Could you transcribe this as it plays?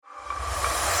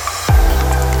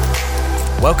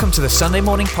Welcome to the Sunday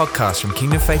morning podcast from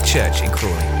Kingdom Faith Church in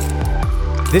Crawley.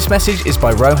 This message is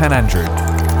by Rohan Andrew.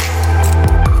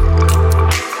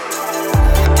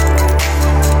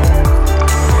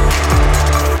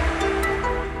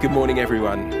 Good morning,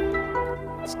 everyone.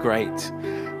 It's great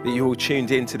that you all tuned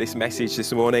in to this message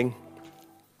this morning.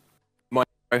 My name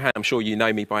is Rohan, I'm sure you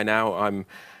know me by now. I'm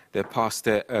the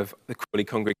pastor of the Crawley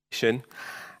congregation.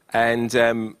 And,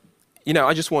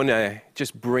 I just want to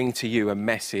bring to you a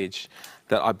message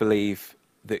that I believe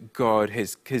that God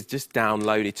has just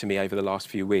downloaded to me over the last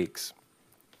few weeks.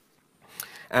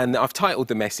 And I've titled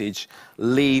the message,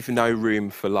 Leave No Room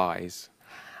for Lies.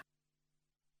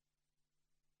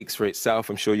 It speaks for itself.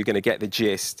 I'm sure you're going to get the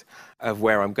gist of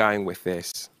where I'm going with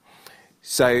this.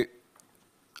 So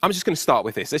I'm just going to start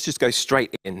with this. Let's just go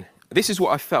straight in. This is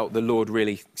what I felt the Lord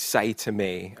really say to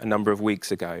me a number of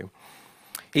weeks ago.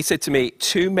 He said to me,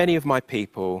 too many of my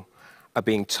people are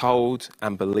being told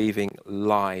and believing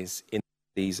lies in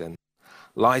this season.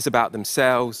 Lies about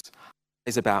themselves,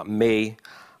 lies about me,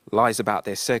 lies about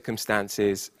their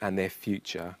circumstances and their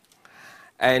future.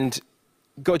 And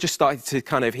God just started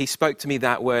to he spoke to me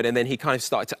that word, and then he kind of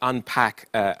started to unpack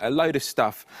a load of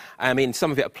stuff. I mean,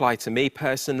 some of it applied to me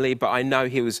personally, but I know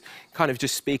he was kind of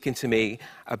just speaking to me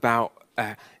about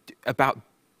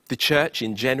the church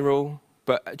in general,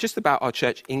 but just about our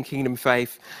church in Kingdom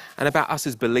Faith and about us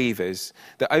as believers,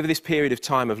 that over this period of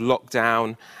time of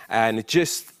lockdown and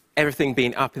just everything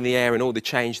being up in the air and all the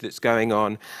change that's going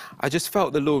on, I just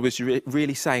felt the Lord was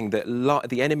really saying that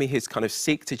the enemy has kind of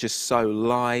seek to just sow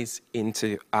lies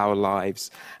into our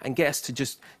lives and get us to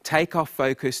just take our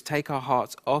focus, take our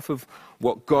hearts off of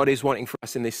what God is wanting for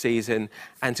us in this season,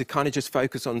 and to kind of just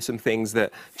focus on some things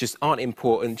that just aren't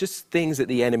important, just things that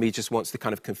the enemy just wants to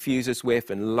kind of confuse us with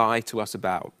and lie to us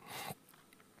about.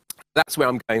 That's where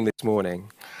I'm going this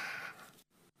morning.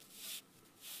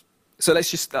 So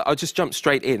I'll just jump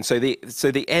straight in. So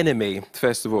the enemy,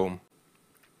 first of all,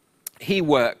 he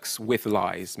works with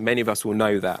lies. Many of us will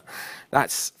know that.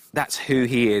 That's who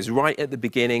he is. Right at the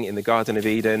beginning in the Garden of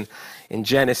Eden, in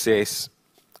Genesis,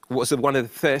 one of the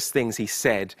first things he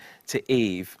said to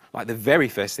Eve, like the very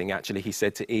first thing actually he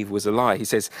said to Eve was a lie. He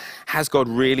says, has God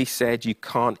really said you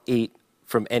can't eat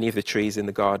from any of the trees in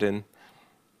the garden?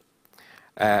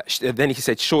 Then he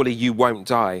said, surely you won't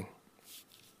die.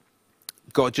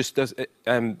 God just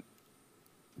doesn't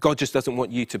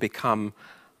want you to become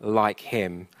like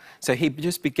him. So he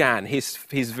just began, his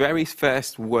very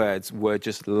first words were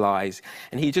just lies.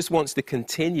 And he just wants to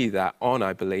continue that on,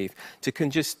 I believe, to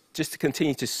to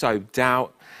continue to sow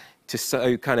doubt, to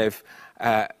sow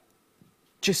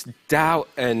just doubt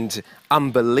and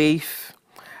unbelief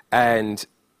and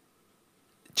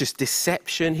just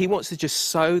deception. He wants to just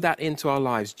sow that into our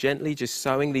lives, gently just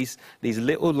sowing these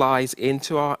little lies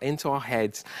into our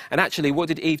heads. And actually, what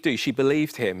did Eve do? She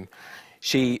believed him.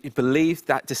 She believed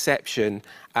that deception,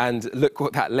 and look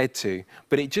what that led to.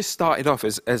 But it just started off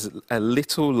as a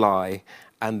little lie,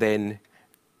 and then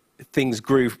things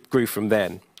grew from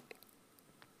then.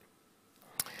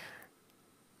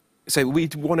 So we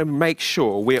want to make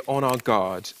sure we're on our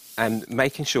guard and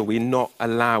making sure we're not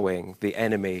allowing the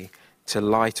enemy to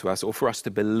lie to us or for us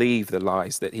to believe the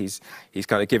lies that he's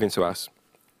kind of given to us.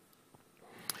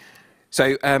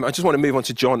 So I just want to move on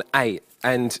to John 8.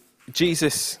 And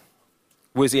Jesus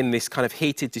was in this kind of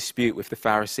heated dispute with the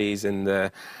Pharisees and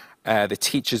the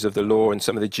teachers of the law and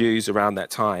some of the Jews around that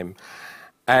time.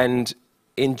 And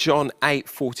in John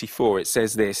 8:44, it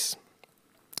says this.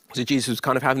 So Jesus was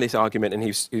kind of having this argument, and he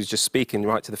was just speaking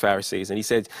right to the Pharisees. And he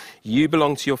said, you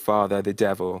belong to your father, the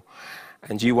devil,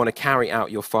 and you want to carry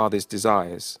out your father's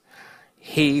desires.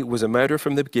 He was a murderer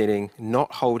from the beginning,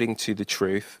 not holding to the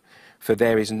truth, for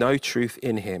there is no truth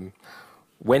in him.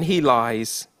 When he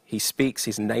lies, he speaks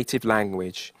his native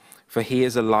language, for he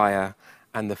is a liar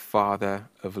and the father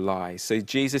of lies. So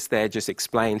Jesus there just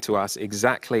explained to us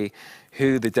exactly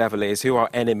who the devil is, who our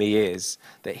enemy is,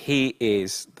 that he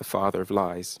is the father of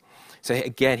lies. So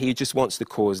again, he just wants to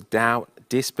cause doubt,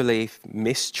 disbelief,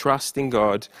 mistrust in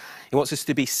God. He wants us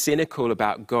to be cynical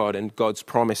about God and God's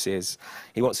promises.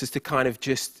 He wants us to kind of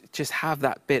just have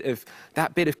that bit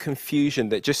of confusion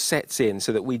that just sets in,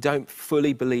 so that we don't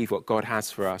fully believe what God has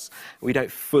for us. We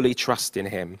don't fully trust in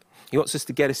him. He wants us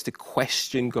to get us to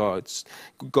question God's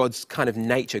kind of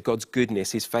nature, God's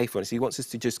goodness, his faithfulness. He wants us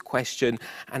to just question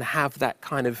and have that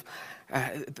kind of,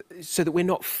 so that we're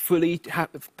not fully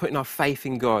putting our faith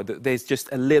in God, that there's just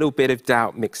a little bit of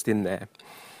doubt mixed in there.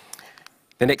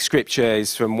 The next scripture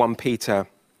is from 1 Peter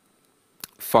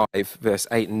 5, verse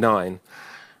 8 and 9.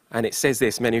 And it says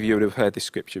this, many of you would have heard this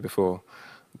scripture before.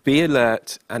 Be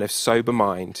alert and of sober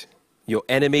mind. Your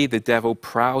enemy, the devil,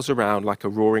 prowls around like a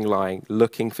roaring lion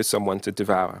looking for someone to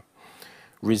devour.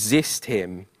 Resist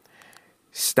him,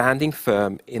 standing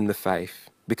firm in the faith,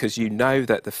 because you know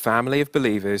that the family of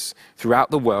believers throughout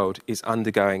the world is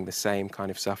undergoing the same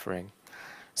kind of suffering.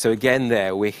 So again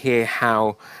there, we hear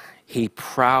how he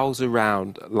prowls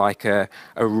around like a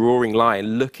roaring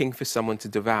lion looking for someone to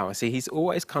devour. See, he's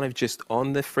always kind of just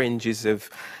on the fringes of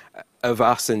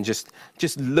us and just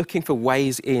looking for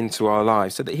ways into our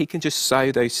lives so that he can just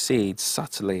sow those seeds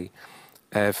subtly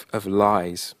of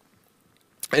lies.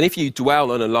 And if you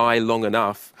dwell on a lie long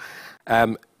enough,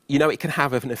 it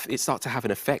can start to have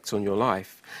an effect on your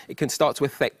life. It can start to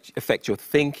affect your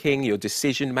thinking, your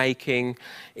decision making.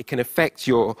 It can affect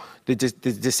the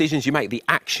decisions you make, the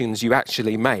actions you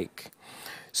actually make.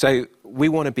 So we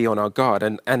want to be on our guard.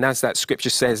 And as that scripture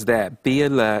says there, be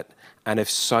alert and of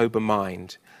sober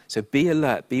mind. So be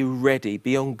alert, be ready,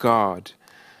 be on guard.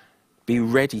 Be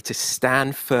ready to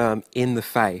stand firm in the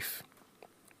faith.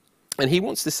 And he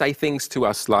wants to say things to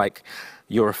us like,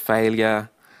 you're a failure,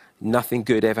 nothing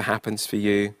good ever happens for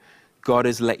you, God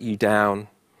has let you down,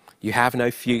 you have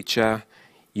no future,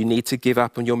 you need to give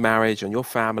up on your marriage, on your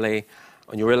family,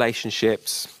 on your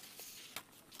relationships,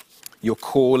 your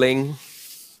calling.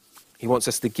 He wants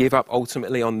us to give up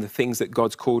ultimately on the things that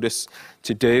God's called us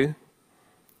to do.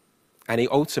 And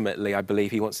I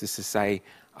believe he wants us to say,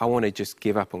 I want to just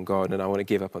give up on God and I want to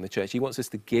give up on the church. He wants us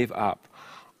to give up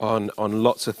on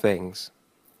lots of things.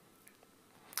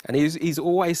 And he's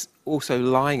always also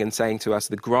lying and saying to us,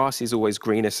 the grass is always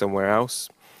greener somewhere else.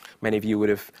 Many of you would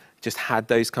have just had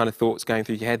those kind of thoughts going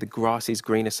through your head. The grass is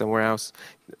greener somewhere else.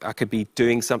 I could be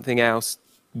doing something else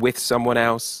with someone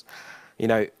else.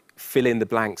 Fill in the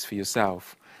blanks for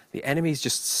yourself. The enemy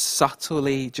just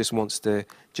subtly wants to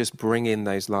bring in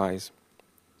those lies.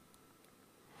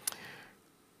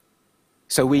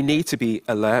 So we need to be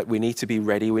alert, we need to be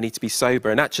ready, we need to be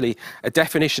sober. And actually, a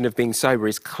definition of being sober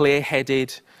is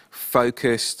clear-headed,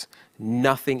 focused,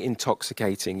 nothing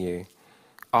intoxicating you.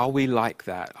 Are we like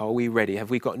that? Are we ready? Have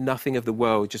we got nothing of the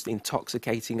world just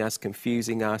intoxicating us,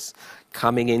 confusing us,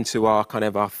 coming into our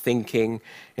thinking,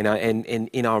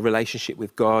 in our relationship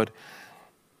with God?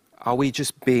 Are we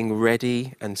just being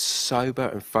ready and sober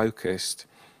and focused,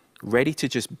 ready to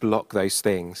just block those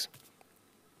things?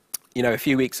 A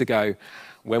few weeks ago,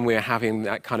 when we were having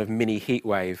that kind of mini heat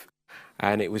wave,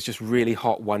 and it was just really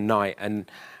hot one night,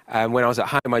 and when I was at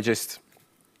home, I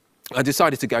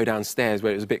decided to go downstairs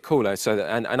where it was a bit cooler,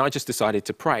 and I just decided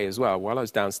to pray as well. While I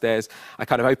was downstairs, I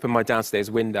kind of opened my downstairs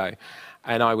window,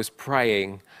 and I was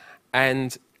praying,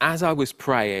 and as I was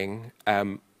praying,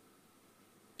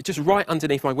 just right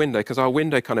underneath my window, because our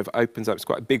window kind of opens up, it's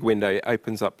quite a big window, it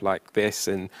opens up like this,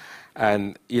 and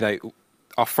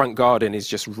our front garden is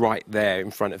just right there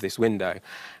in front of this window.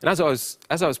 And as I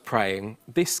was praying,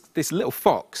 this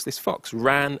fox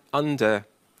ran under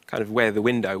kind of where the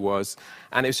window was,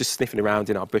 and it was just sniffing around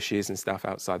in our bushes and stuff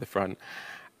outside the front.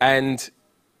 And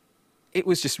it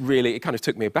was just really, it kind of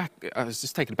took me aback. I was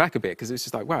just taken aback a bit because it was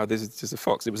just like, wow, there's just a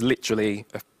fox. It was literally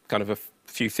a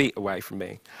few feet away from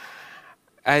me.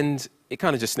 And it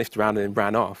kind of just sniffed around and then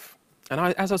ran off. And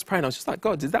as I was praying, I was just like,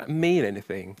 God, did that mean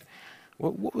anything?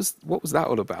 What was that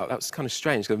all about? That was kind of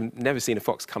strange, because I've never seen a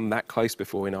fox come that close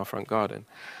before in our front garden.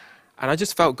 And I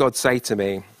just felt God say to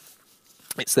me,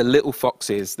 it's the little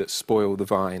foxes that spoil the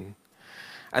vine.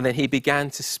 And then he began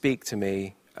to speak to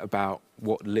me about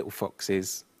what little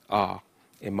foxes are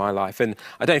in my life. And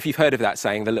I don't know if you've heard of that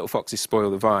saying, the little foxes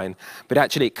spoil the vine, but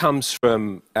actually it comes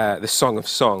from the Song of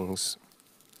Songs,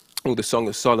 or the Song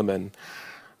of Solomon.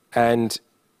 And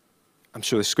I'm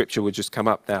sure the scripture would just come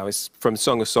up now. It's from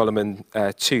Song of Solomon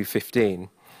 2:15.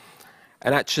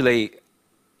 And actually,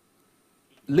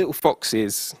 little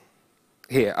foxes,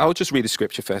 here, I'll just read the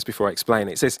scripture first before I explain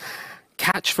it. It says,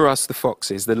 catch for us the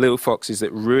foxes, the little foxes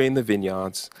that ruin the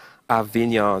vineyards, our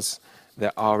vineyards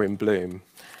that are in bloom.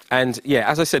 And yeah,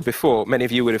 as I said before, many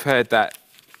of you would have heard that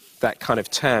kind of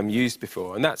term used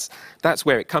before, and that's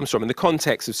where it comes from. And the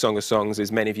context of Song of Songs,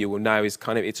 as many of you will know, is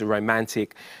it's a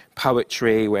romantic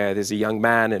poetry where there's a young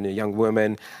man and a young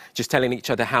woman just telling each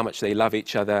other how much they love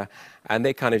each other, and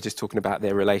they're kind of just talking about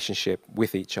their relationship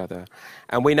with each other.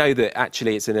 And we know that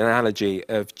actually it's an analogy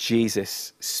of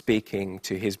Jesus speaking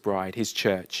to his bride, his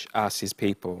church, us, his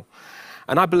people.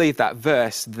 And I believe that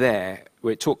verse there,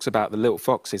 where it talks about the little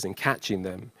foxes and catching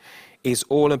them, is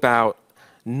all about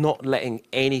not letting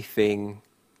anything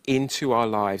into our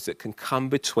lives that can come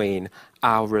between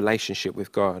our relationship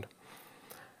with God.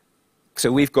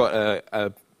 So we've got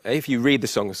if you read the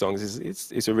Song of Songs,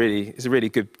 it's a really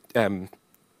good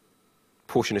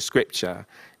portion of scripture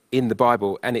in the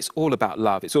Bible, and it's all about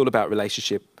love. It's all about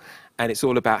relationship. and it's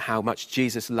all about how much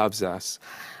Jesus loves us.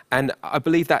 And I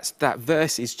believe that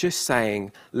verse is just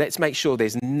saying, let's make sure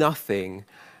there's nothing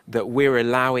that we're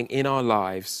allowing in our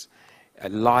lives,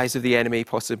 lies of the enemy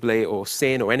possibly, or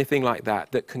sin or anything like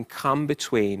that, that can come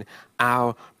between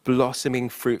our blossoming,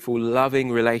 fruitful, loving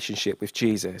relationship with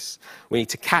Jesus. We need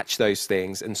to catch those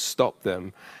things and stop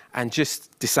them and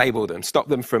just disable them, stop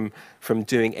them from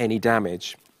doing any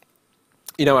damage.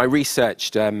 You know, I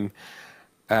researched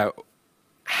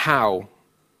how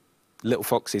little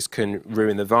foxes can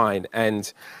ruin the vine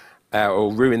and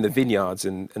or ruin the vineyards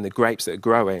and the grapes that are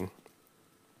growing.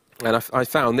 And I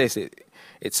found this.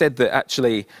 It said that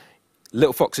actually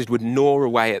little foxes would gnaw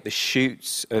away at the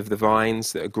shoots of the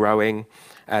vines that are growing,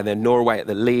 and they'll gnaw away at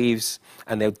the leaves,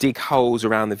 and they'll dig holes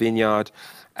around the vineyard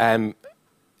and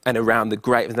around the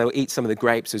grapes, and they'll eat some of the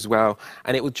grapes as well.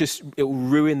 And it will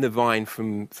ruin the vine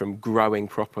from growing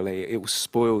properly. It will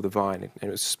spoil the vine, and it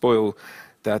will spoil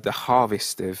the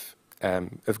harvest of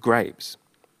grapes.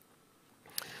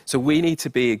 So we need to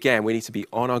be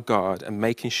on our guard and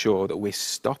making sure that we're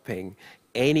stopping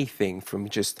anything from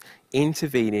just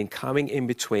intervening, coming in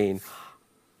between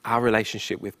our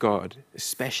relationship with God,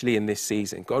 especially in this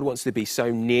season. God wants to be so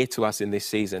near to us in this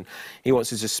season. He wants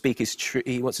to speak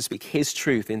His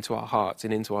truth into our hearts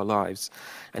and into our lives.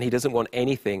 And He doesn't want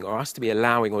anything or us to be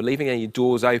allowing or leaving any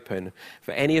doors open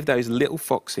for any of those little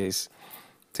foxes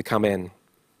to come in.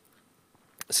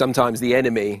 Sometimes the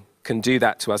enemy can do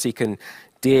that to us. He can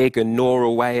dig and gnaw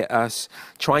away at us,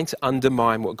 trying to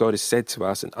undermine what God has said to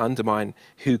us and undermine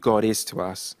who God is to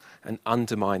us and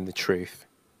undermine the truth.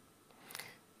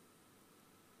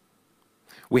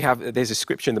 There's a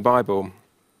scripture in the Bible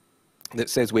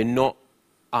that says we're not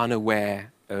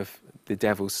unaware of the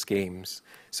devil's schemes.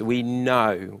 So we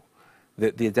know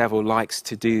that the devil likes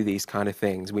to do these kind of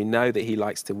things. We know that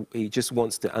he just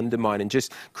wants to undermine and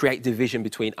just create division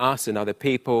between us and other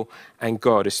people and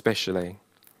God especially.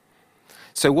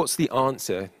 So what's the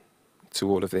answer to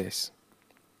all of this?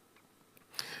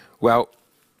 Well,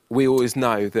 we always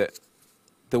know that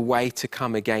the way to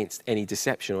come against any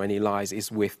deception or any lies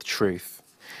is with truth.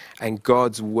 And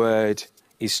God's word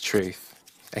is truth.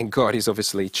 And God is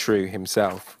obviously true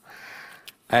himself.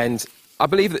 And I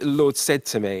believe that the Lord said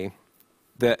to me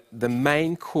that the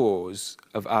main cause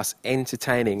of us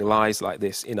entertaining lies like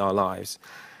this in our lives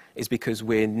is because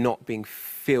we're not being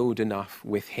filled enough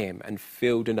with him and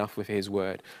filled enough with his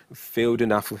word, filled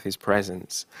enough with his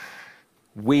presence.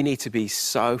 We need to be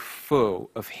so full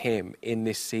of him in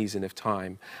this season of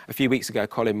time. A few weeks ago,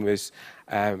 Colin was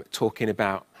talking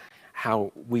about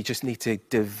how we just need to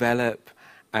develop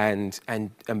and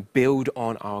build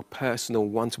on our personal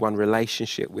one-to-one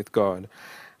relationship with God.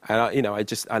 And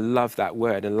I love that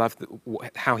word and love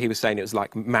how he was saying it was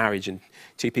like marriage and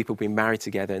two people being married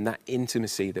together and that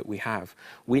intimacy that we have.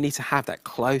 We need to have that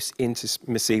close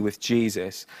intimacy with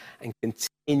Jesus and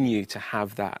continue to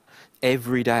have that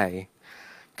every day.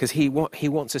 Because he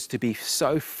wants us to be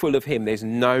so full of him. There's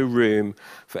no room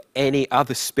for any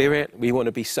other spirit. We want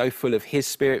to be so full of his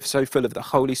spirit, so full of the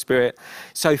Holy Spirit,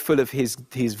 so full of his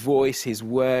voice, his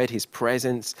word, his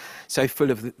presence, so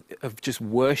full of just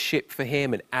worship for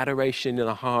him and adoration in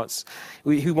our hearts.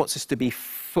 He wants us to be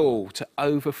full to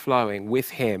overflowing with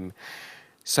him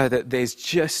so that there's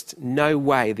just no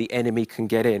way the enemy can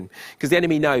get in. Because the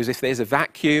enemy knows if there's a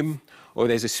vacuum or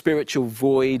there's a spiritual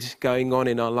void going on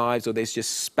in our lives, or there's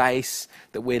just space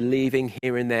that we're leaving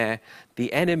here and there,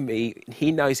 the enemy,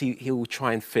 he knows he'll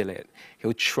try and fill it.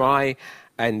 He'll try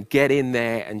and get in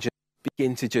there and just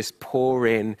begin to just pour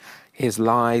in his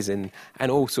lies and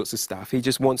all sorts of stuff. He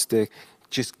just wants to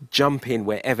just jump in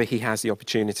wherever he has the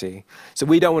opportunity. So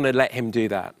we don't want to let him do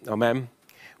that. Amen?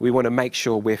 We want to make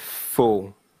sure we're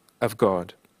full of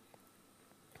God.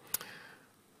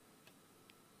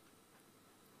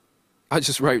 I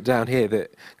just wrote down here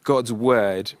that God's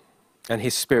word and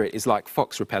his spirit is like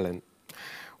fox repellent.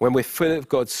 When we're full of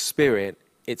God's spirit,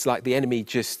 it's like the enemy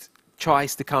just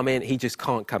tries to come in. He just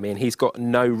can't come in. He's got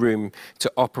no room to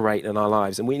operate in our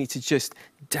lives. And we need to just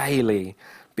daily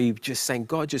be just saying,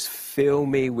 God, just fill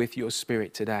me with your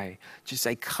spirit today. Just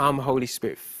say, come, Holy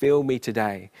Spirit, fill me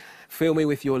today. Fill me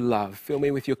with your love. Fill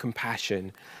me with your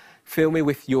compassion. Fill me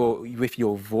with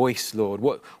your voice, Lord.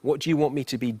 What do you want me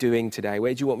to be doing today?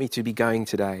 Where do you want me to be going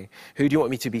today? Who do you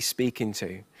want me to be speaking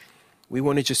to? We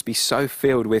want to just be so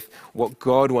filled with what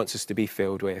God wants us to be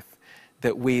filled with,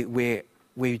 that we're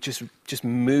just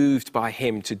moved by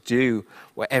him to do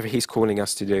whatever he's calling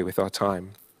us to do with our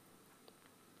time.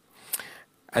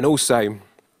 And also,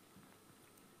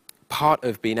 part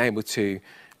of being able to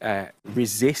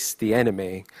resist the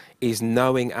enemy is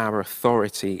knowing our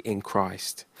authority in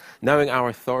Christ, knowing our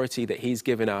authority that he's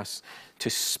given us to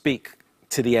speak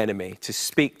to the enemy, to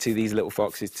speak to these little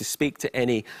foxes, to speak to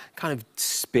any kind of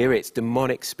spirits,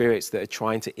 demonic spirits that are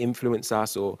trying to influence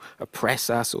us or oppress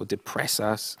us or depress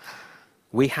us.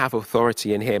 We have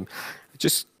authority in him.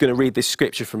 Just going to read this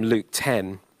scripture from Luke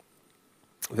 10,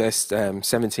 verse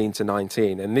 17 to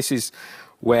 19. And this is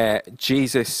where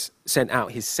Jesus sent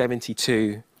out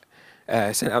 72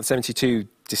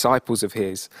 disciples of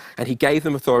his, and he gave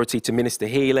them authority to minister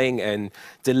healing and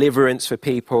deliverance for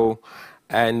people,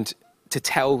 and to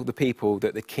tell the people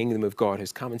that the kingdom of God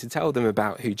has come, and to tell them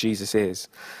about who Jesus is.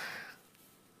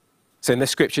 So in the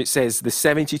scripture it says, the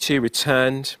 72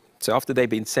 returned. So after they'd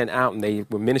been sent out and they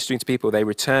were ministering to people, they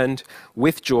returned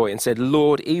with joy and said,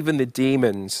 Lord, even the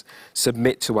demons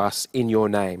submit to us in your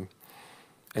name.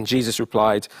 And Jesus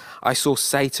replied, I saw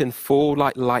Satan fall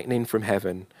like lightning from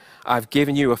heaven. I've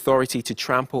given you authority to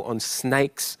trample on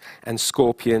snakes and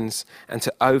scorpions and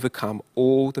to overcome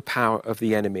all the power of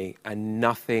the enemy, and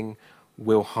nothing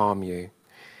will harm you.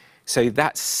 So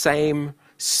that same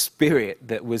spirit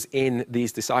that was in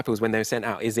these disciples when they were sent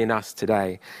out is in us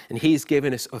today. And he's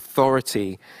given us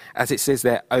authority, as it says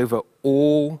there, over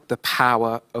all the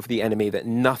power of the enemy, that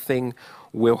nothing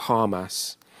will harm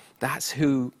us. That's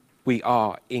who we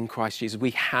are in Christ Jesus.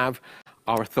 We have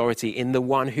our authority in the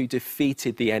one who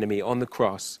defeated the enemy on the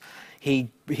cross.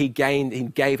 He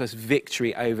gave us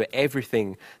victory over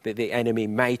everything that the enemy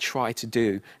may try to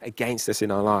do against us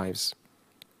in our lives.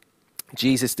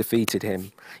 Jesus defeated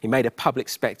him. He made a public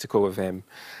spectacle of him,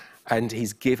 and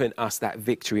he's given us that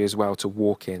victory as well to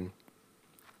walk in.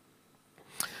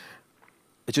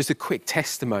 Just a quick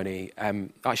testimony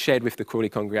I shared with the Crawley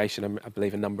congregation, I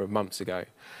believe, a number of months ago,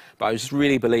 but I just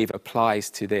really believe it applies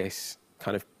to this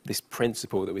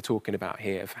principle that we're talking about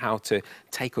here of how to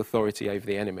take authority over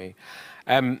the enemy.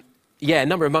 A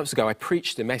number of months ago, I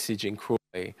preached a message in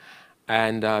Crawley,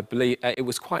 and I believe it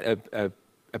was quite a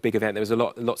big event. There was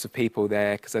lots of people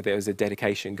there because there was a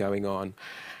dedication going on.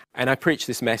 And I preached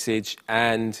this message,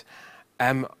 and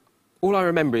all I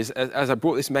remember is as I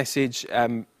brought this message,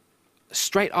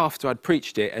 straight after I'd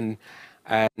preached it, and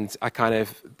I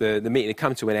the meeting had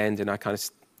come to an end, and I kind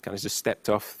of just stepped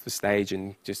off the stage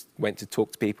and just went to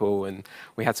talk to people, and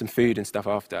we had some food and stuff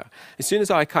after. As soon as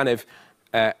I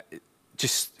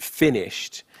just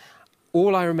finished,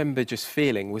 all I remember just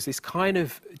feeling was this kind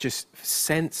of just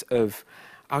sense of,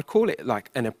 I'd call it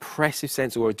like an oppressive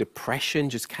sense or a depression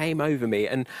just came over me.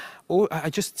 And I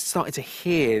just started to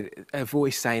hear a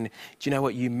voice saying, do you know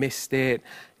what, you missed it.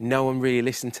 No one really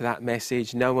listened to that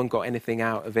message. No one got anything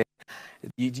out of it.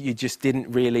 You just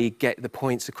didn't really get the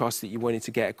points across that you wanted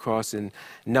to get across, and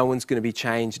no one's going to be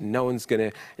changed.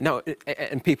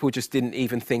 And people just didn't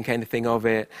even think anything of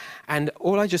it. And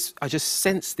I just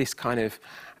sensed this kind of,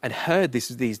 and heard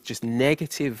these just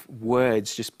negative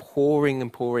words just pouring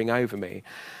and pouring over me.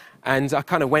 And I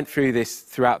kind of went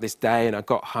throughout this day, and I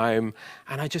got home,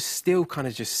 and I just still kind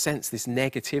of just sensed this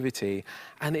negativity.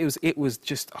 And it was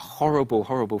just a horrible,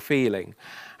 horrible feeling.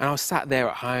 And I was sat there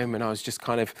at home, and I was just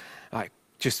kind of like,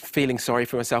 just feeling sorry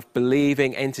for myself,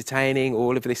 entertaining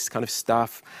all of this kind of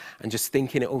stuff, and just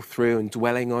thinking it all through and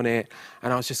dwelling on it.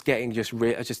 And I was just getting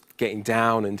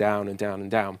down and down and down and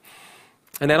down.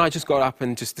 And then I just got up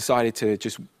and just decided to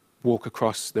just walk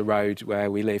across the road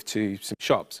where we live to some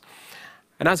shops.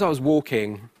 And as I was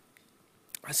walking,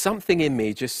 something in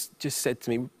me just said to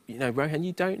me, Rohan,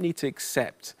 you don't need to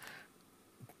accept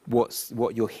what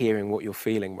you're hearing, what you're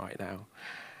feeling right now.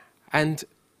 And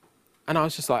I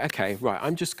was just like, okay, right,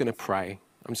 I'm just going to pray.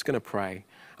 I'm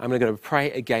going to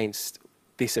pray against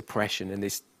this oppression and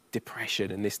this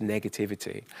depression and this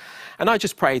negativity. And I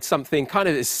just prayed something kind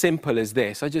of as simple as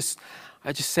this. I just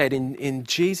said, in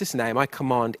Jesus' name, I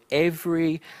command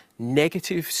every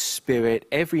negative spirit,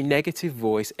 every negative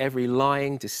voice, every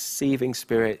lying, deceiving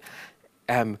spirit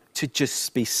to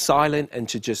just be silent and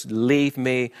to just leave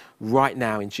me right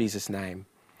now in Jesus' name.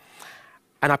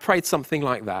 And I prayed something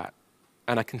like that,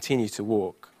 and I continued to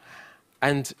walk.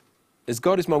 And as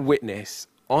God is my witness,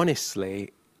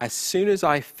 honestly, as soon as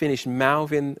I finished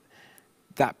mouthing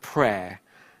that prayer,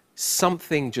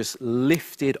 something just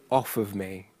lifted off of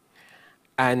me.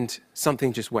 And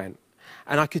something just went.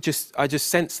 And I just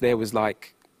sensed there was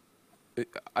like,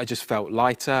 I just felt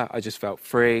lighter, I just felt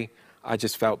free, I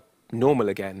just felt normal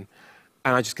again.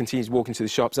 And I just continued walking to the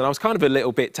shops. And I was kind of a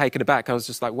little bit taken aback. I was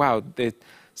just like, wow,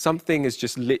 something has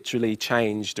just literally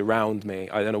changed around me.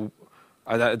 I don't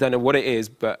know what it is,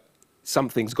 but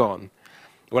something's gone.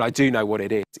 Well, I do know what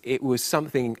it is. It was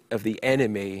something of the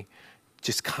enemy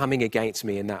just coming against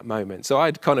me in that moment. So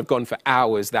I'd kind of gone for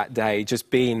hours that day, just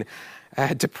being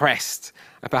depressed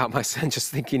about myself,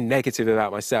 just thinking negative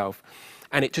about myself.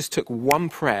 And it just took one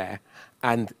prayer,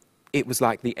 and it was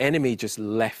like the enemy just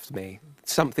left me.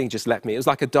 Something just left me. It was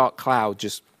like a dark cloud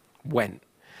just went.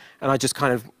 And I just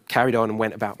kind of carried on and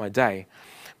went about my day.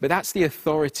 But that's the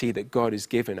authority that God has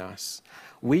given us.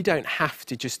 We don't have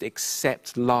to just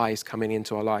accept lies coming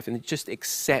into our life and just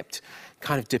accept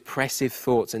kind of depressive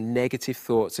thoughts and negative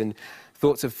thoughts and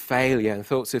thoughts of failure and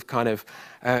thoughts of kind of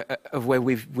where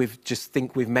we've just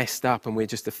think we've messed up and we're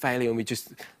just a failure and we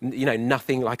just,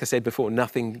 nothing, like I said before,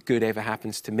 nothing good ever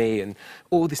happens to me and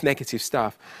all this negative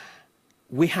stuff.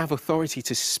 We have authority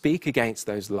to speak against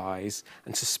those lies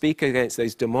and to speak against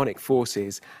those demonic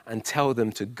forces and tell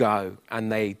them to go,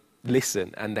 and they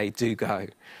listen and they do go.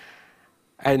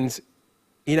 And,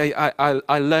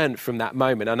 I learned from that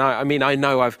moment. And I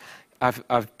know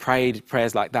I've prayed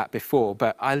prayers like that before,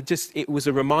 but it was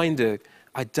a reminder,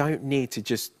 I don't need to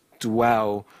just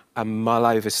dwell and mull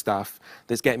over stuff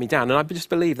that's getting me down. And I just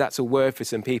believe that's a word for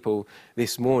some people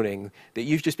this morning, that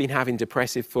you've just been having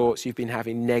depressive thoughts, you've been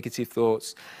having negative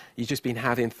thoughts, you've just been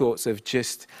having thoughts of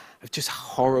just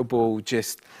horrible,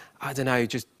 just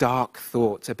dark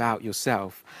thoughts about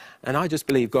yourself. And I just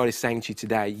believe God is saying to you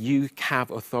today, you have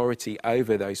authority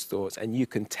over those thoughts, and you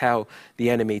can tell the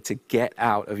enemy to get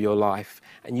out of your life,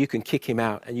 and you can kick him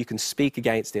out, and you can speak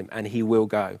against him, and he will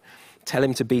go. Tell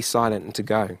him to be silent and to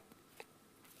go.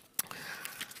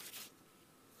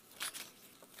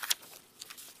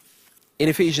 In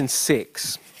Ephesians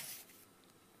 6,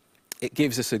 it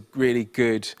gives us a really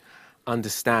good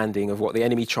understanding of what the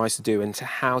enemy tries to do and to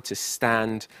how to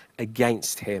stand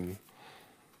against him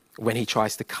when he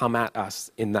tries to come at us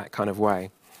in that kind of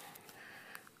way.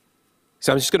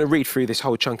 So I'm just going to read through this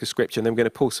whole chunk of scripture, and then I'm going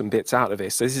to pull some bits out of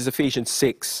this. So this is Ephesians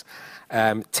 6,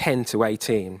 10 to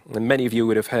 18. And many of you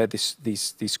would have heard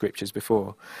these scriptures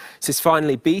before. It says,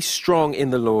 "Finally, be strong in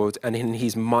the Lord and in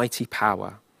his mighty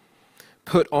power.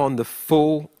 Put on the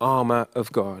full armor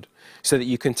of God so that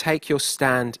you can take your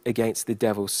stand against the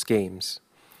devil's schemes.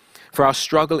 For our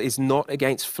struggle is not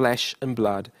against flesh and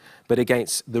blood, but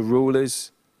against the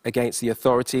rulers, against the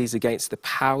authorities, against the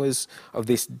powers of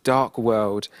this dark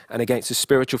world, and against the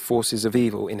spiritual forces of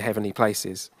evil in heavenly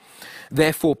places.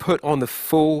 Therefore, put on the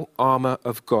full armor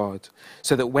of God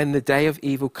so that when the day of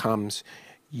evil comes,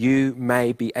 you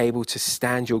may be able to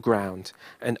stand your ground.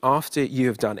 And after you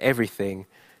have done everything,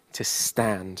 to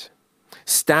stand.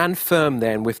 Stand firm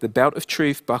then with the belt of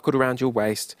truth buckled around your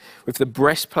waist, with the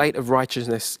breastplate of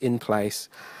righteousness in place,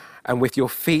 and with your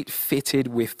feet fitted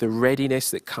with the readiness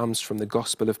that comes from the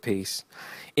gospel of peace.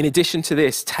 In addition to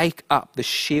this, take up the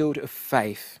shield of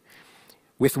faith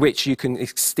with which you can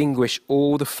extinguish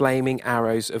all the flaming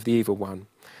arrows of the evil one."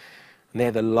 And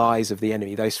they're the lies of the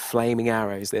enemy, those flaming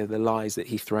arrows, they're the lies that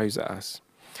he throws at us.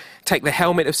 "Take the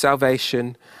helmet of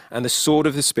salvation and the sword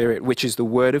of the Spirit, which is the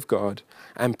word of God,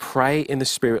 and pray in the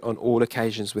Spirit on all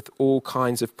occasions with all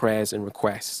kinds of prayers and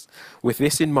requests. With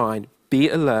this in mind, be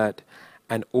alert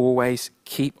and always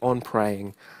keep on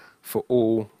praying for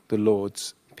all the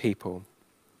Lord's people."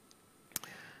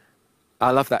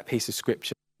 I love that piece of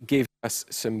scripture. It gives us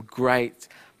some great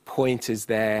pointers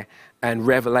there and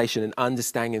revelation and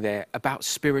understanding there about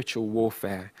spiritual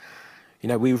warfare.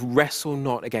 We wrestle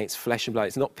not against flesh and blood.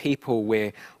 It's not people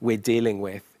we're dealing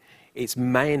with. It's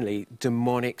mainly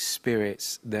demonic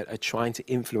spirits that are trying to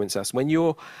influence us. When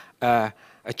you're a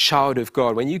child of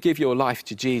God, when you give your life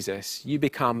to Jesus, you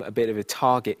become a bit of a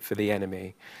target for the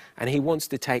enemy. And he wants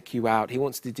to take you out. He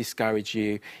wants to discourage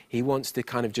you. He wants to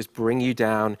kind of just bring you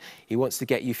down. He wants to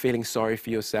get you feeling sorry for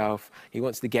yourself. He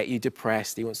wants to get you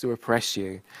depressed. He wants to oppress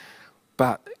you.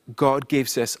 But God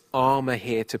gives us armor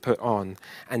here to put on.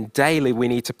 And daily we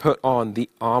need to put on the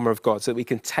armor of God so that we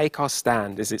can take our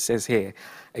stand, as it says here,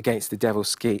 against the devil's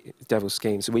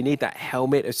schemes. So we need that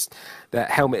helmet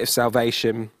of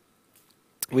salvation.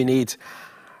 We need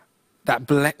that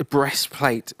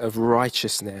breastplate of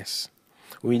righteousness.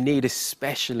 We need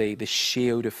especially the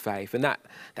shield of faith. And that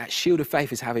shield of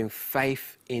faith is having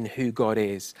faith in who God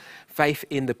is, faith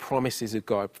in the promises of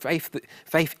God,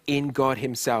 faith in God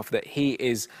himself, that he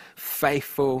is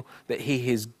faithful, that he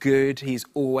is good, he's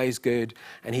always good,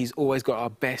 and he's always got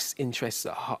our best interests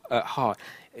at heart.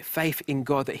 Faith in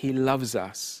God that he loves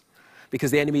us, because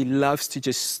the enemy loves to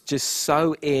just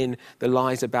sow in the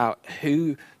lies about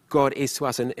who God is to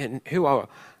us and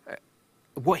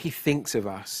what he thinks of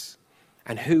us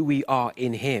and who we are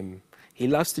in him. He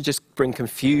loves to just bring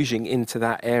confusion into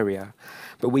that area.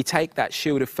 But we take that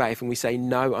shield of faith and we say,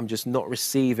 no, I'm just not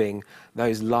receiving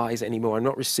those lies anymore. I'm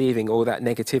not receiving all that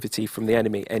negativity from the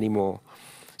enemy anymore.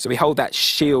 So we hold that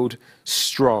shield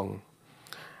strong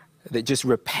that just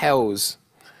repels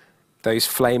those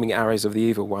flaming arrows of the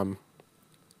evil one.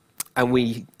 And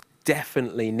we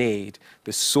definitely need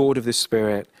the sword of the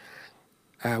Spirit,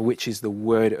 which is the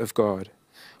Word of God.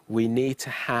 We need to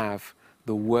have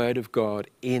the Word of God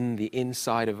in the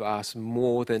inside of us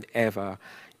more than ever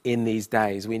in these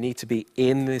days. We need to be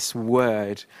in this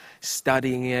Word,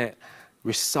 studying it,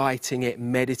 reciting it,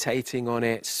 meditating on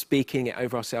it, speaking it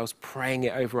over ourselves, praying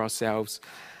it over ourselves,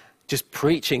 just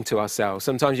preaching to ourselves.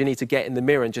 Sometimes you need to get in the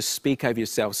mirror and just speak over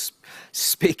yourself,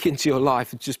 speak into your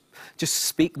life, just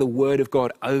speak the Word of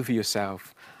God over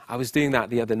yourself. I was doing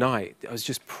that the other night. I was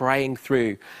just praying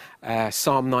through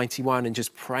Psalm 91 and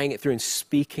just praying it through and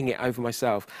speaking it over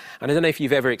myself. And I don't know if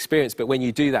you've ever experienced, but when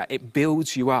you do that, it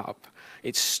builds you up.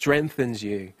 It strengthens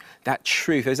you. That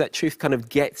truth, as that truth kind of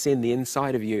gets in the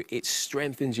inside of you, it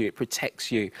strengthens you, it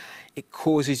protects you. It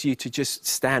causes you to just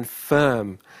stand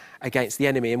firm against the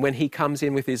enemy. And when he comes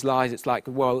in with his lies, it's like,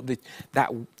 well,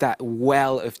 that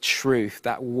well of truth,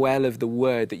 that well of the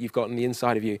Word that you've got on the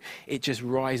inside of you, it just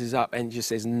rises up and just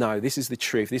says, no, this is the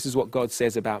truth. This is what God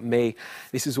says about me.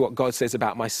 This is what God says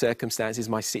about my circumstances,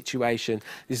 my situation.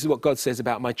 This is what God says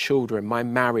about my children, my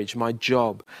marriage, my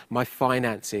job, my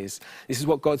finances. This is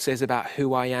what God says about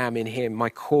who I am in him, my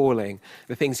calling,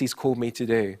 the things he's called me to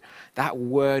do. That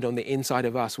Word on the inside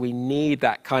of us, we need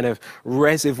that kind of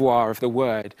reservoir of the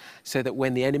Word, so that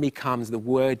when the enemy comes, the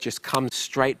Word just comes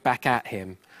straight back at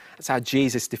him. That's how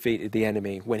Jesus defeated the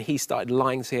enemy. When he started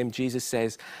lying to him, Jesus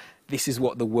says, this is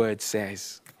what the Word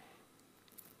says.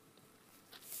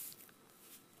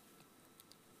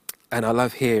 And I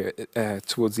love here,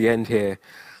 towards the end here,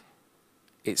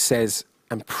 it says,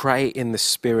 and pray in the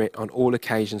Spirit on all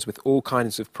occasions with all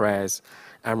kinds of prayers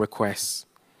and requests.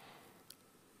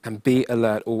 And be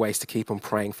alert always to keep on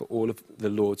praying for all of the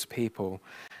Lord's people.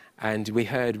 And we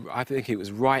heard, I think it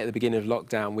was right at the beginning of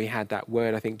lockdown, we had that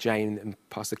word, I think Jane and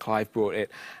Pastor Clive brought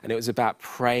it, and it was about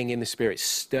praying in the Spirit,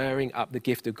 stirring up the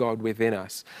gift of God within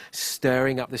us,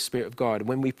 stirring up the Spirit of God.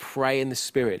 When we pray in the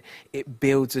Spirit, it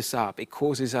builds us up. It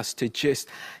causes us to just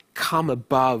come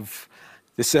above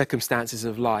the circumstances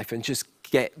of life and just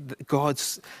get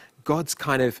God's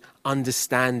kind of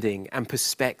understanding and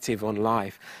perspective on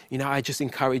life. You know, I just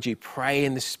encourage you, pray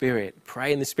in the Spirit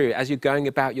as you're going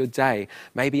about your day,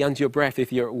 maybe under your breath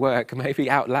if you're at work, maybe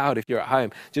out loud if you're at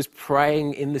home, just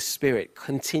praying in the Spirit,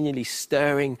 continually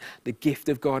stirring the gift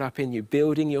of God up in you,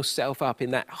 building yourself up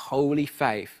in that holy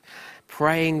faith,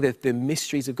 praying the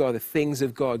mysteries of God, the things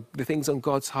of God, the things on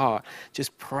God's heart,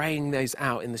 just praying those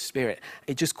out in the Spirit.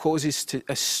 It just causes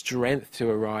a strength to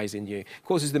arise in you. It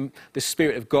causes the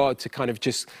Spirit of God to kind of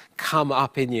just come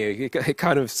up in you. It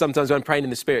kind of, sometimes when I'm praying in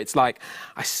the Spirit, it's like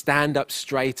I stand up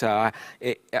straighter.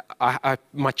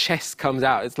 My chest comes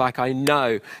out. It's like I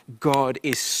know God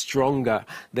is stronger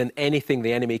than anything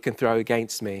the enemy can throw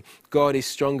against me. God is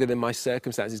stronger than my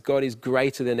circumstances. God is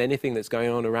greater than anything that's going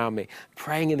on around me.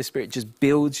 Praying in the Spirit just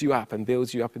builds you up and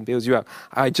builds you up and builds you up.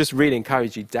 I just really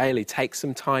encourage you daily, take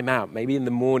some time out, maybe in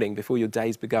the morning before your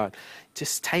day's begun.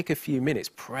 Just take a few minutes,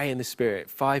 pray in the Spirit,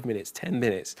 5 minutes, 10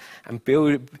 minutes, and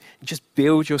just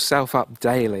build yourself up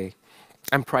daily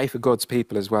and pray for God's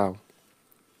people as well.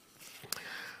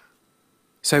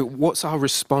 So what's our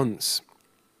response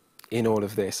in all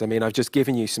of this? I mean, I've just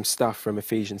given you some stuff from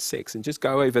Ephesians 6, and just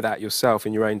go over that yourself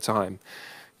in your own time,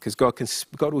 because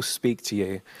God will speak to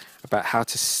you about how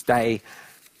to stay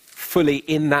fully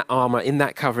in that armor, in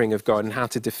that covering of God, and how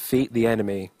to defeat the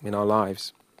enemy in our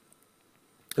lives.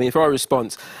 I mean, for our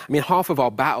response, I mean, half of our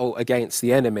battle against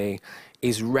the enemy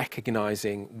is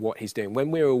recognizing what he's doing. When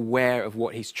we're aware of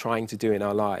what he's trying to do in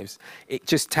our lives, it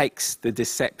just takes the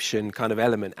deception kind of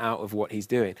element out of what he's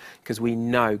doing, because we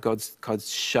know God's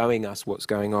showing us what's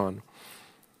going on.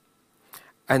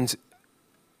 And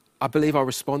I believe our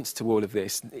response to all of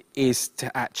this is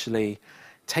to actually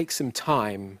take some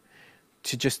time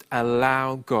to just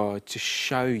allow God to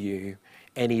show you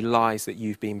any lies that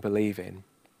you've been believing.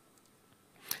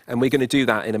 And we're going to do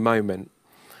that in a moment.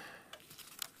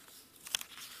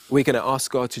 We're going to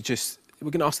ask we're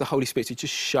going to ask the Holy Spirit to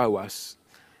just show us.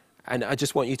 And I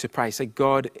just want you to pray. Say,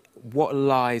 God, what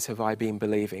lies have I been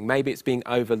believing? Maybe it's been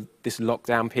over this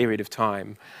lockdown period of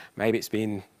time. Maybe it's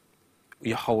been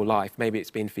your whole life. Maybe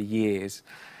it's been for years.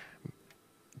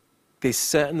 There's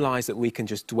certain lies that we can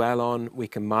just dwell on, we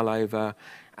can mull over,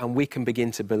 and we can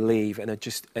begin to believe and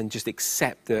just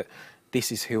accept that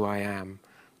this is who I am,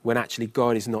 when actually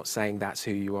God is not saying that's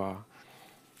who you are.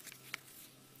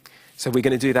 So we're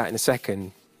going to do that in a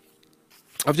second.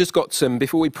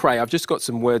 Before we pray, I've just got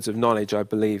some words of knowledge I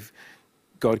believe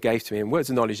God gave to me. And words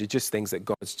of knowledge are just things that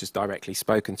God's just directly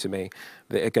spoken to me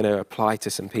that are going to apply to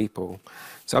some people.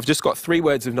 So I've just got 3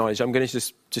 words of knowledge. I'm going to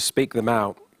just speak them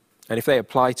out. And if they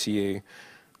apply to you,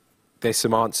 there's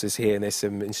some answers here and there's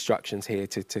some instructions here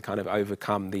to kind of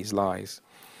overcome these lies.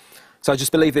 So I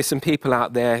just believe there's some people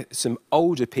out there, some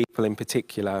older people in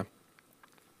particular,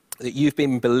 that you've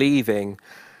been believing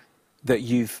that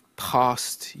you've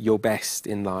passed your best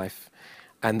in life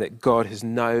and that God has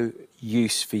no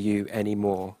use for you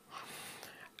anymore.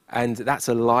 And that's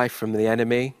a lie from the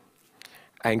enemy.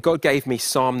 And God gave me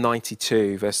Psalm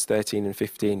 92, verse 13 and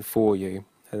 15 for you.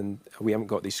 And we haven't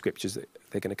got these scriptures that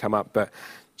they're going to come up, but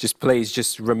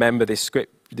please remember this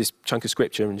chunk of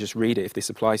scripture and just read it if this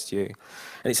applies to you.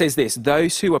 And it says this: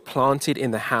 those who are planted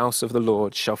in the house of the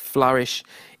Lord shall flourish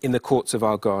in the courts of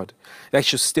our God. They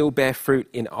shall still bear fruit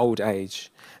in old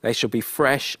age. They shall be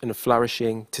fresh and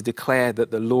flourishing to declare that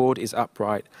the Lord is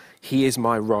upright. He is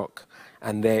my rock,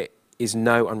 and there is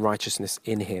no unrighteousness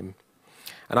in him.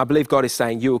 And I believe God is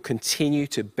saying you will continue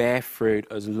to bear fruit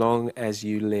as long as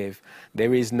you live.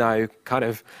 There is no kind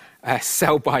of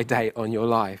sell-by date on your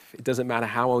life. It doesn't matter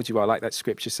how old you are, like that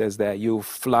scripture says there, you'll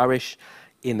flourish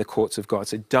in the courts of God.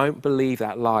 So don't believe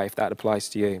that lie if that applies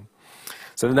to you.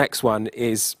 So the next one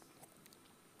is,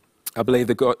 I believe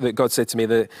that God said to me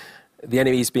that the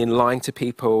enemy has been lying to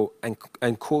people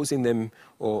and causing them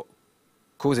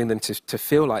to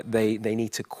feel like they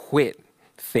need to quit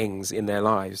things in their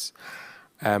lives.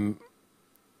 And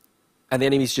the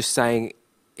enemy's just saying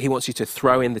he wants you to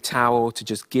throw in the towel, to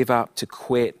just give up, to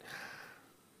quit.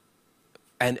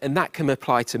 And that can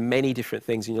apply to many different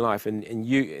things in your life. And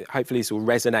you, hopefully this will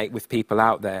resonate with people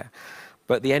out there.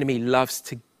 But the enemy loves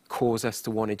to cause us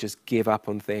to want to just give up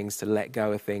on things, to let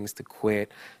go of things, to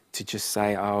quit, to just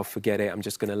say, oh, forget it, I'm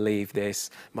just going to leave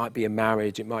this. It might be a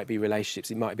marriage, it might be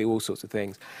relationships, it might be all sorts of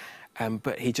things.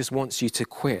 But he just wants you to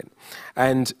quit.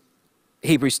 And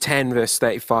Hebrews 10, verse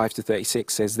 35 to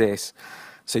 36 says this: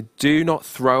 so do not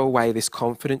throw away this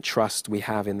confident trust we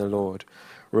have in the Lord.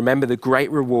 Remember the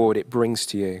great reward it brings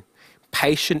to you.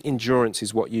 Patient endurance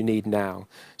is what you need now,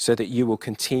 so that you will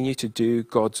continue to do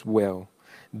God's will.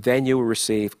 Then you will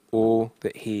receive all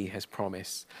that he has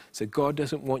promised. So God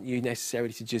doesn't want you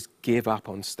necessarily to just give up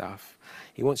on stuff.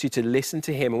 He wants you to listen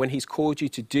to him. And when he's called you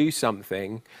to do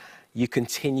something, you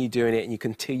continue doing it and you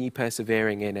continue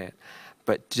persevering in it.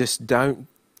 But just don't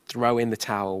throw in the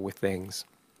towel with things.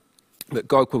 But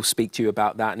God will speak to you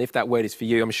about that. And if that word is for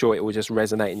you, I'm sure it will just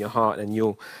resonate in your heart and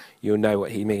you'll know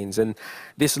what he means. And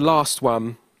this last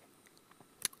one,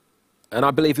 and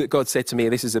I believe that God said to me,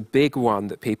 this is a big one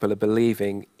that people are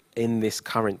believing in this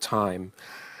current time.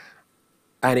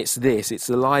 And it's this: it's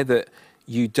the lie that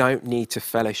you don't need to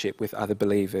fellowship with other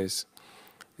believers,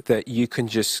 that you can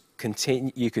just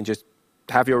continue, you can just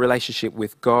have your relationship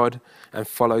with God and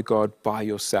follow God by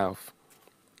yourself.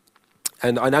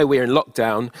 And I know we're in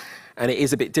lockdown and it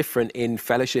is a bit different in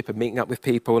fellowship and meeting up with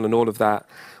people and all of that.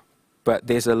 But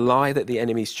there's a lie that the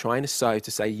enemy's trying to sow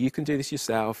to say, you can do this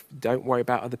yourself. Don't worry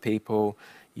about other people.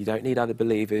 You don't need other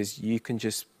believers. You can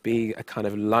just be a kind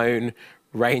of lone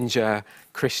ranger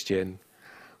Christian.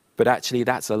 But actually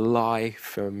that's a lie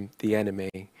from the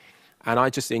enemy. And I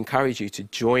just encourage you to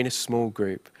join a small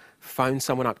group, phone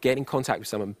someone up, get in contact with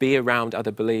someone, be around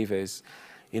other believers.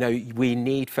 You know, we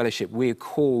need fellowship. We're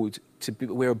called to be,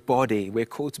 we're a body. We're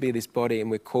called to be this body,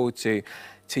 and we're called to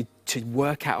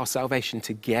work out our salvation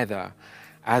together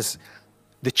as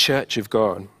the church of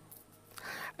God.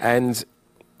 And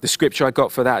the scripture I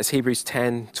got for that is Hebrews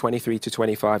 10, 23 to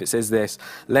 25. It says this: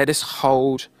 let us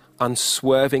hold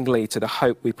unswervingly to the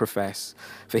hope we profess,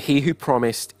 for he who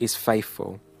promised is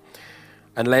faithful.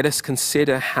 And let us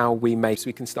consider how we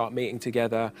can start meeting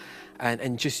together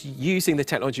and just using the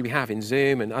technology we have in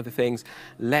Zoom and other things.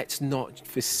 Let's not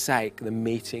forsake the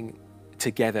meeting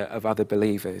together of other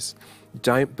believers.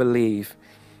 Don't believe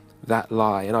that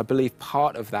lie. And I believe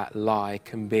part of that lie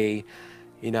can be,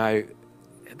 you know,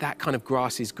 that kind of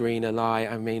grass is greener lie.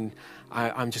 I mean,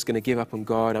 I'm just going to give up on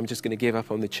God. I'm just going to give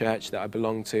up on the church that I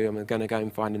belong to. I'm going to go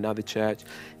and find another church.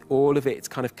 All of it's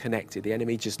kind of connected. The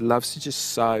enemy just loves to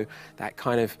just sow that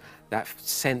kind of, that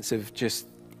sense of just,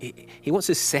 he wants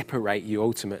to separate you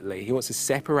ultimately. He wants to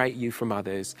separate you from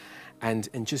others and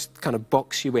just kind of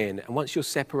box you in. And once you're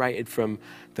separated from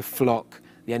the flock,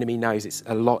 the enemy knows it's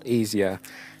a lot easier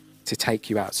to take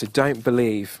you out. So don't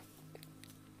believe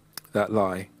that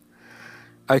lie.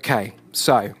 Okay,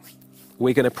 so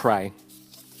we're going to pray.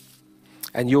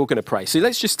 And you're going to pray. So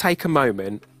let's just take a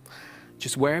moment,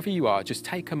 just wherever you are, just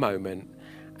take a moment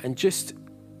and I'm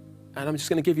just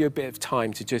going to give you a bit of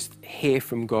time to just hear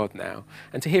from God now.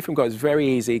 And to hear from God is very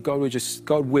easy.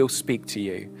 God will speak to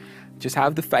you. Just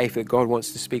have the faith that God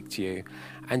wants to speak to you,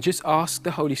 and just ask the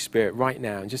Holy Spirit right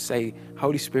now and just say,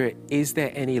 Holy Spirit, is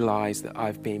there any lies that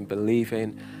I've been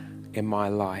believing in my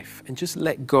life? And just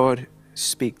let God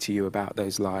speak to you about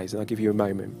those lies. And I'll give you a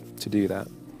moment to do that.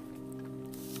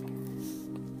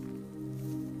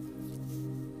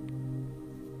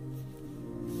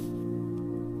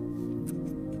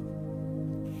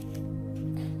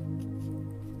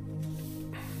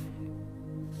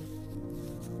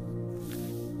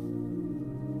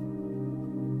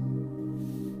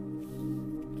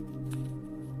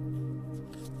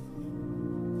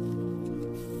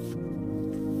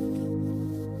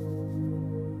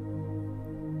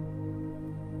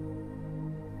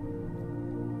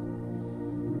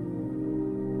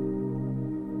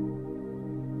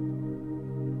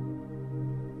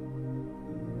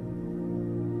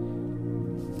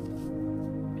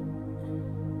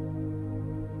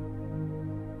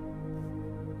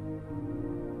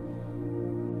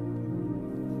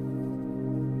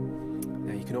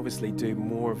 You can obviously do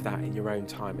more of that in your own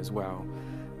time as well.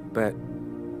 But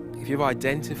if you've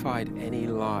identified any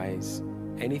lies,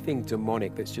 anything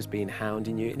demonic that's just been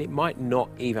hounding you, and it might not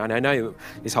even, and I know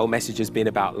this whole message has been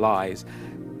about lies,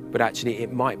 but actually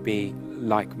it might be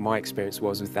like my experience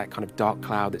was with that kind of dark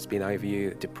cloud that's been over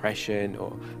you, depression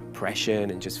or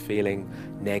oppression, and just feeling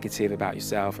negative about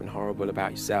yourself and horrible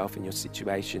about yourself and your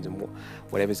situations and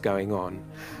whatever's going on.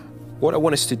 What I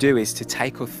want us to do is to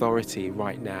take authority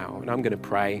right now, and I'm going to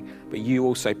pray, but you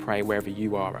also pray wherever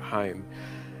you are at home.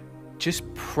 Just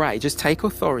pray, just take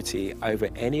authority over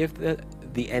any of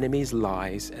the enemy's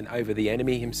lies and over the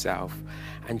enemy himself,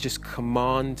 and just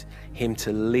command him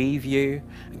to leave you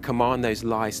and command those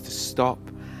lies to stop,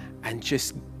 and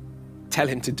just tell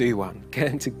him to do one, get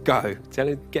him to go, tell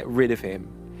him, get rid of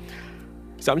him.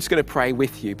 So I'm just going to pray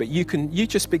with you, but you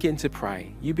just begin to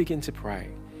pray. You begin to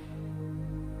pray.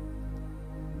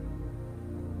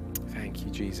 Thank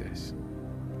you, Jesus.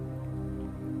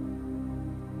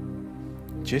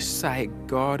 Just say,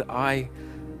 God, I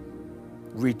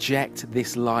reject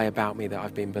this lie about me that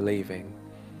I've been believing.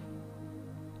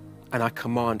 And I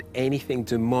command anything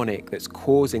demonic that's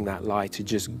causing that lie to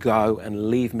just go and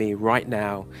leave me right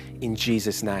now in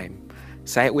Jesus' name.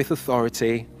 Say it with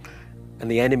authority,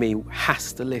 and the enemy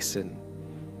has to listen.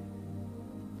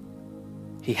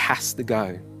 He has to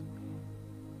go.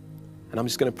 And I'm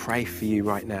just going to pray for you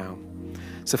right now.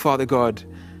 So Father God,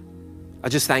 I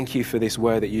just thank you for this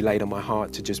word that you laid on my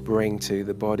heart to just bring to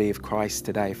the body of Christ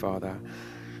today, Father.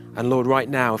 And Lord, right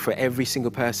now, for every single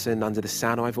person under the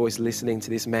sound of my voice listening to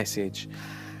this message,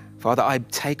 Father, I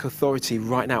take authority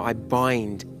right now. I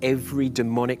bind every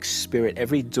demonic spirit,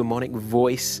 every demonic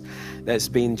voice that's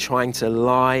been trying to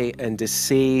lie and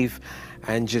deceive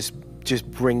and just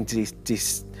bring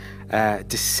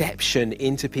deception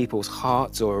into people's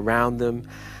hearts or around them.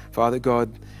 Father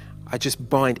God, I just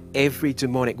bind every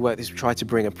demonic work that's tried to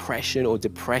bring oppression or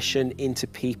depression into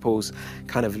people's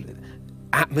kind of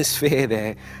atmosphere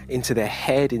there, into their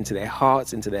head, into their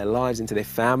hearts, into their lives, into their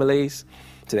families,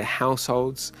 to their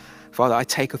households. Father, I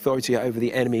take authority over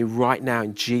the enemy right now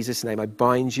in Jesus' name. I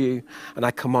bind you and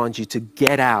I command you to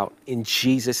get out in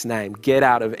Jesus' name. Get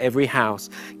out of every house,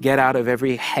 get out of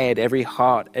every head, every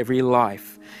heart, every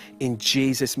life in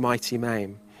Jesus' mighty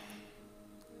name.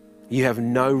 You have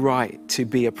no right to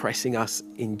be oppressing us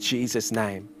in Jesus'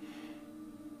 name.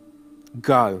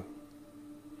 Go.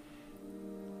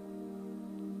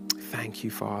 Thank you,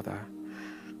 Father.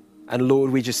 And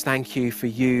Lord, we just thank you for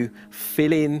you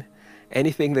filling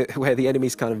anything where the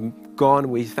enemy's kind of gone.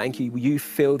 We thank you. You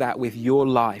fill that with your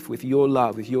life, with your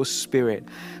love, with your spirit,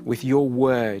 with your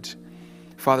word.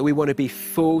 Father, we want to be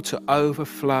full to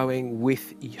overflowing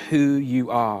with who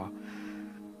you are.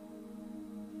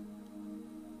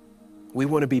 We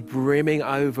want to be brimming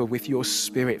over with your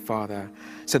spirit, Father,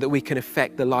 so that we can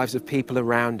affect the lives of people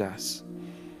around us.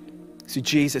 So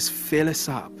Jesus, fill us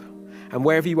up. And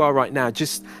wherever you are right now,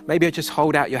 maybe just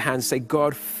hold out your hands, say,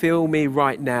 God, fill me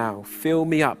right now. Fill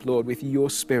me up, Lord, with your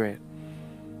spirit.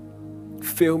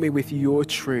 Fill me with your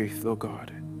truth, Lord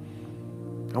God.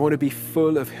 I want to be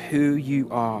full of who you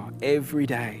are every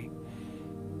day,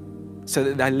 so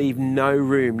that I leave no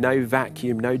room, no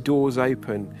vacuum, no doors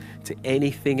open to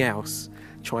anything else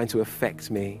trying to affect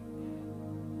me.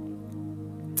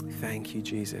 Thank you,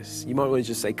 Jesus. You might want to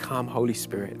just say, come, Holy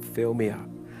Spirit, fill me up.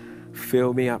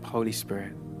 Fill me up, Holy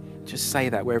Spirit. Just say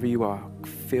that wherever you are.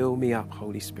 Fill me up,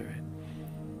 Holy Spirit.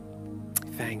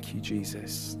 Thank you,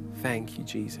 Jesus. Thank you,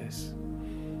 Jesus.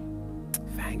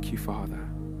 Thank you, Father.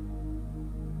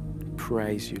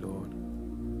 Praise you, Lord.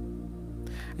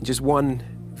 And just one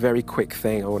very quick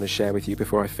thing I want to share with you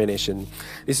before I finish. And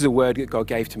this is a word that God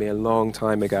gave to me a long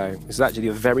time ago. This is actually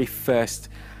the very first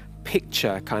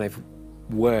picture kind of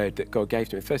word that God gave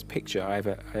to me, the first picture I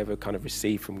ever kind of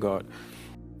received from God.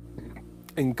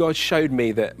 And God showed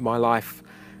me that my life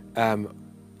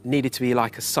needed to be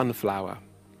like a sunflower.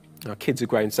 Our kids are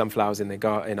growing sunflowers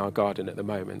in our garden at the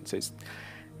moment. So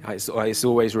it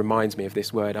always reminds me of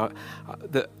this word.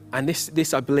 And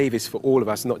this I believe is for all of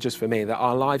us, not just for me, that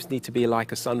our lives need to be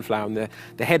like a sunflower. And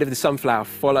the head of the sunflower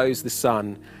follows the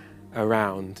sun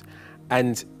around.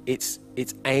 And it's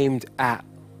aimed at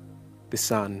the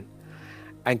sun.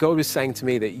 And God was saying to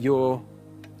me that your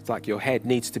head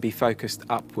needs to be focused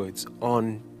upwards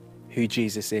on who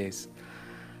Jesus is.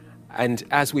 And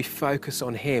as we focus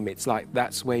on him, it's like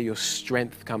that's where your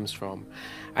strength comes from.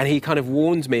 And he kind of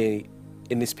warned me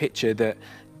in this picture that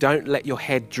don't let your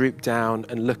head droop down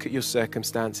and look at your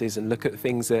circumstances and look at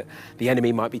things that the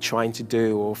enemy might be trying to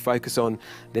do, or focus on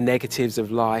the negatives of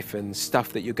life and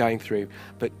stuff that you're going through,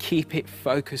 but keep it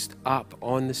focused up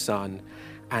on the sun.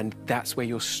 And that's where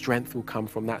your strength will come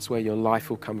from. That's where your life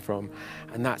will come from.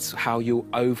 And that's how you'll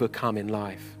overcome in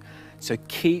life. So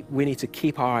we need to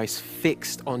keep our eyes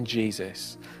fixed on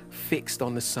Jesus, fixed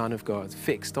on the Son of God,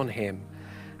 fixed on him.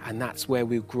 And that's where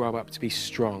we'll grow up to be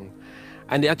strong.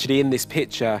 And actually in this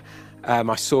picture,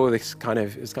 I saw this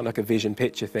it was kind of like a vision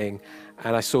picture thing.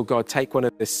 And I saw God take one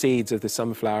of the seeds of the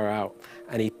sunflower out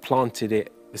and he planted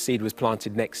it. The seed was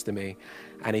planted next to me.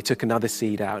 And he took another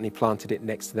seed out and he planted it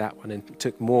next to that one and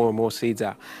took more and more seeds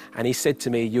out. And he said to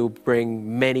me, you'll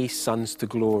bring many sons to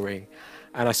glory.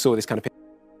 And I saw this kind of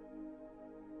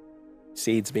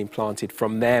seeds being planted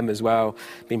from them as well,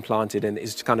 being planted, and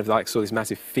it's kind of like saw this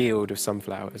massive field of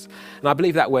sunflowers. And I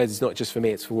believe that word is not just for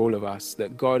me, it's for all of us,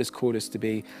 that God has called us to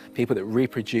be people that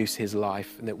reproduce his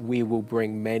life, and that we will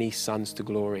bring many sons to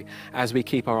glory as we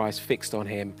keep our eyes fixed on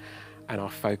him and our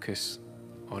focus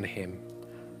on him.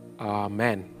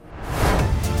 Amen.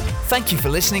 Thank you for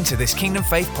listening to this Kingdom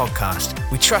Faith podcast.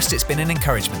 We trust it's been an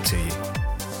encouragement to you.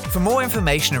 For more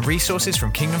information and resources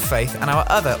from Kingdom Faith and our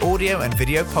other audio and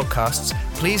video podcasts,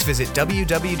 please visit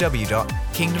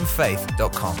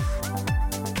www.kingdomfaith.com.